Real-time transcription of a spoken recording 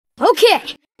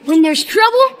Okay, when there's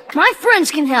trouble, my friends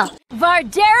can help.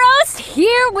 Varderos,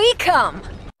 here we come.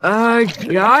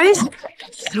 Guys?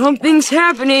 Something's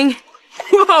happening.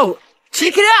 Whoa!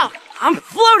 Check it out! I'm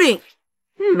floating!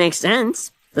 Makes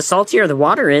sense. The saltier the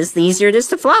water is, the easier it is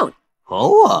to float.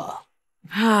 Oh.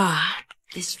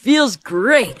 This feels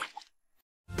great.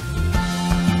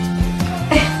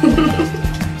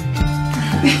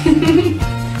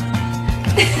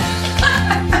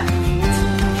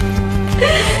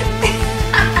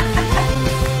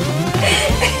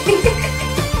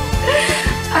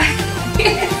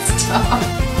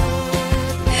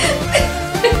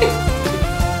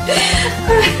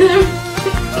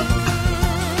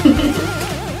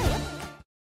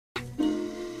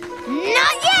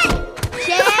 Not yet!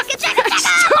 Check.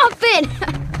 Stop it!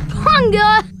 Bunga!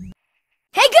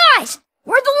 Hey guys!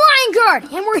 We're the Lion Guard,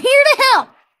 and we're here to help!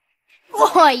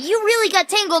 Boy, you really got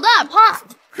tangled up, huh?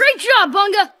 Great job,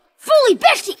 Bunga! Fully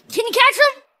bestie! Can you catch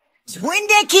them?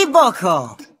 Twindeki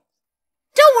Boko.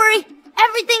 Don't worry,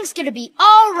 everything's gonna be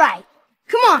alright.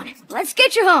 Come on, let's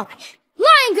get you home.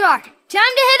 Lion Guard, time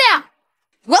to head out.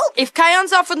 Well, if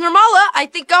Kion's off with Nirmala, I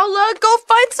think I'll go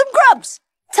find some grubs.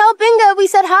 Tell Bingo we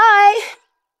said hi.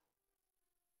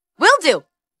 Will do.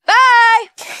 Bye!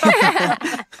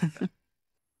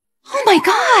 Oh my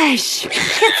gosh!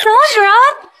 Cassandra!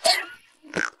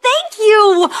 Thank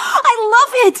you! I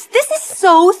love it! This is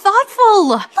so thoughtful!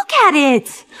 Look at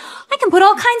it! I can put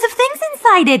all kinds of things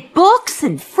inside it. Books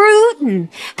and fruit and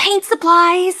paint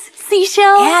supplies,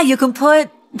 seashells. Yeah, you can put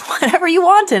whatever you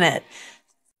want in it.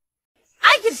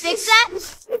 I can fix that.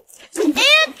 And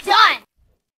done.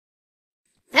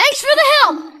 Thanks for the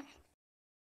help.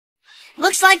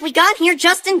 Looks like we got here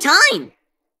just in time.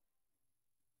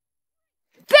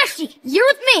 Bestie, you're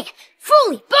with me.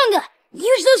 Fully, Bunga,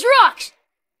 use those rocks.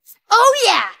 Oh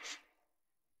yeah.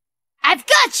 I've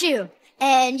got you.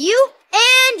 And you.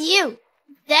 And you.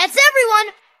 That's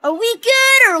everyone. Are we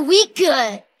good or are we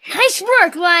good? Nice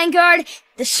work, Lion Guard.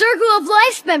 The circle of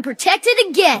life's been protected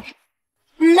again.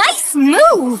 Nice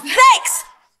move! Thanks!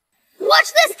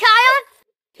 Watch this, Kion.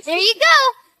 There you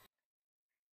go.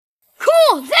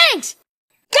 Cool, thanks.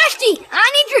 Bestie,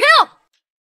 I need your help.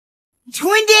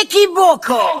 Twindeki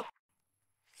Boko.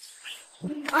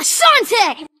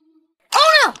 Asante!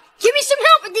 Oh no! Give me some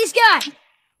help with these guys!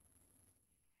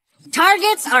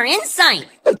 Targets are in sight.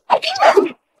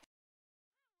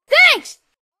 Thanks!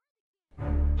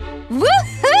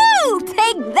 Woohoo!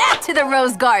 Take that to the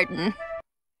Rose Garden.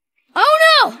 Oh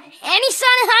no! Any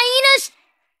sign of hyenas?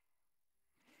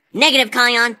 Negative,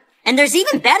 Kion. And there's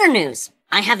even better news.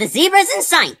 I have the zebras in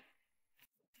sight.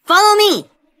 Follow me.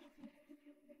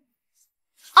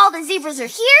 All the zebras are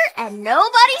here and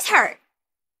nobody's hurt.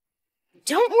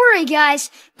 Don't worry,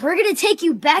 guys. We're gonna take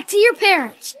you back to your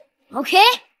parents. Okay?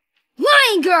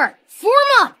 Lion Guard, form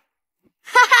up!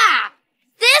 Ha-ha!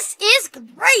 This is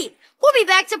great! We'll be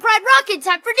back to Pride Rock in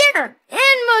time for dinner.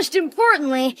 And most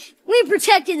importantly, we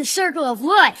protected the circle of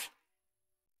life.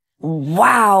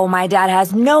 Wow, my dad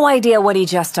has no idea what he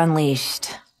just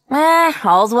unleashed.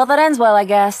 All's well that ends well, I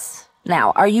guess.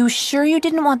 Now, are you sure you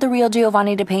didn't want the real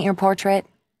Giovanni to paint your portrait?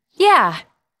 Yeah.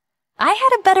 I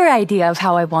had a better idea of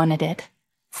how I wanted it.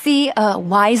 See, a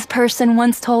wise person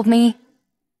once told me,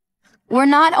 we're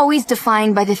not always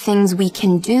defined by the things we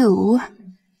can do,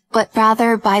 but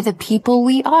rather by the people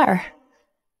we are,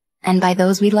 and by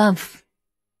those we love.